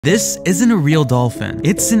This isn't a real dolphin,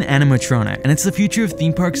 it's an animatronic, and it's the future of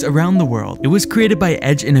theme parks around the world. It was created by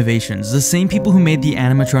Edge Innovations, the same people who made the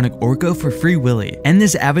animatronic Orca for Free Willy, and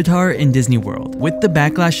this avatar in Disneyworld. With the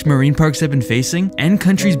backlash marine parks have been facing, and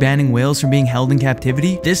countries banning whales from being held in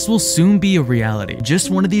captivity, this will soon be a reality. Just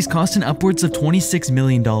one of these costing upwards of $26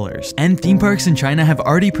 million, and theme parks in China have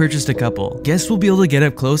already purchased a couple. Guests will be able to get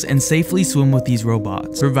up close and safely swim with these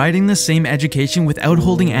robots, providing the same education without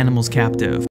holding animals captive.